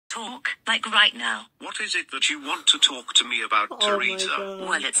Talk, like right now. What is it that you want to talk to me about, Teresa?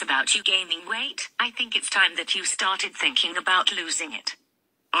 Well, it's about you gaining weight. I think it's time that you started thinking about losing it.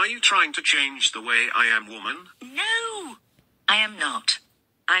 Are you trying to change the way I am, woman? No! I am not.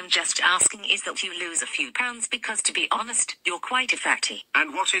 I'm just asking is that you lose a few pounds because, to be honest, you're quite a fatty.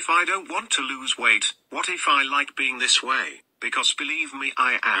 And what if I don't want to lose weight? What if I like being this way? Because believe me,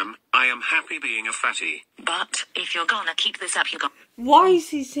 I am happy being a fatty. But if you're gonna keep this up, Why is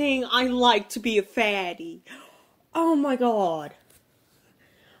he saying I like to be a fatty? Oh my god.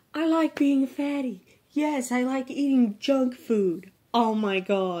 I like being a fatty. Yes, I like eating junk food. Oh my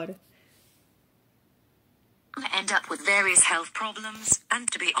god. End up with various health problems,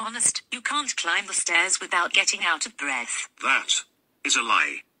 and to be honest, you can't climb the stairs without getting out of breath. That is a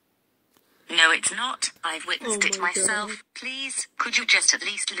lie. No, it's not. I've witnessed it my myself. God. Please, could you just at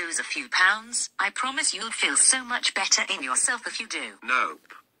least lose a few pounds? I promise you'll feel so much better in yourself if you do.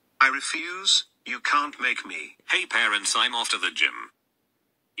 Nope. I refuse. You can't make me. Hey parents, I'm off to the gym.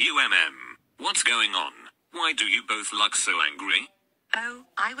 What's going on? Why do you both look so angry? Oh,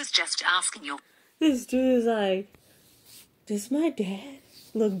 I was just asking your... This dude is like, does my dad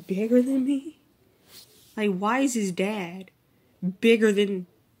look bigger than me? Like, why is his dad bigger than...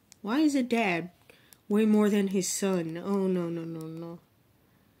 Why is a dad way more than his son? Oh, no.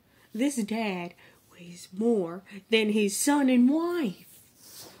 This dad weighs more than his son and wife.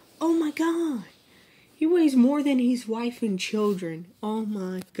 Oh my god. He weighs more than his wife and children. Oh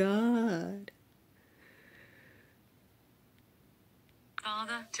my god.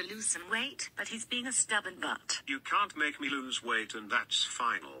 Father to lose some weight, but he's being a stubborn butt. You can't make me lose weight, and that's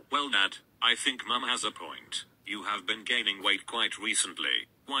final. Well Dad, I think Mum has a point. You have been gaining weight quite recently.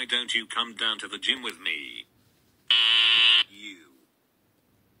 Why don't you come down to the gym with me? You.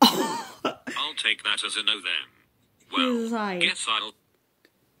 I'll take that as a no then. Well, He's like, guess I'll...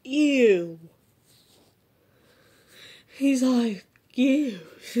 ew. He's like, ew,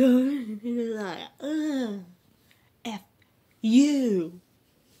 son. He's like, F you.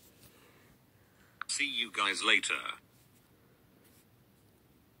 See you guys later.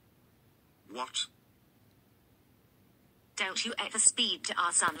 What? Don't you ever speak to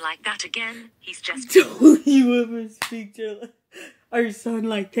our son like that again. He's just... Don't you ever speak to our son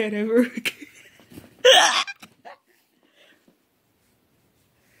like that ever again.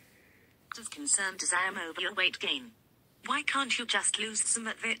 as concerned as I am over your weight gain. Why can't you just lose some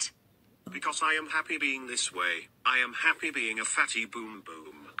of it? Because I am happy being this way. I am happy being a fatty boom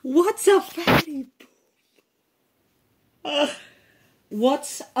boom. What's a fatty boom?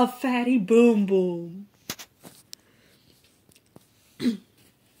 What's a fatty boom boom?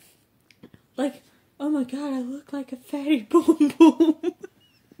 Like, oh my god, I look like a fatty boom boom.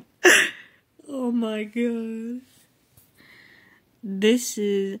 Oh my god. This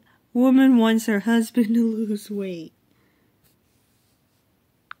is woman wants her husband to lose weight.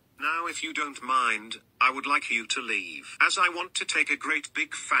 Now if you don't mind, I would like you to leave, as I want to take a great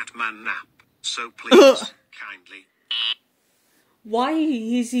big fat man nap. So please, kindly. Why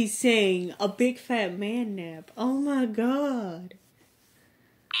is he saying a big fat man nap? Oh my god.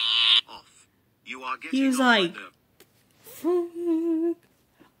 Off. You are getting He was on my like, nerves. fuck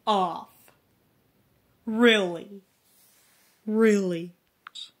off. Really? Really?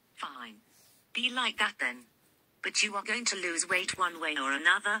 Fine. Be like that then. But you are going to lose weight one way or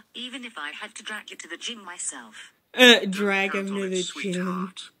another, even if I had to drag you to the gym myself. Drag him Count on to it, the gym.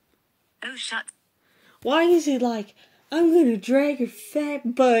 sweetheart. Oh, shut. Why is he like, I'm gonna drag your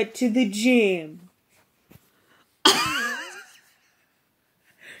fat butt to the gym? Up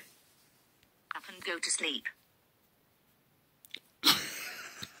and go to sleep. Have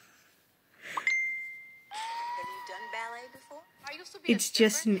you done ballet before? I used to be It's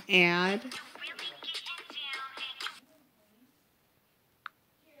just an ad.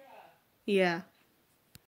 Yeah.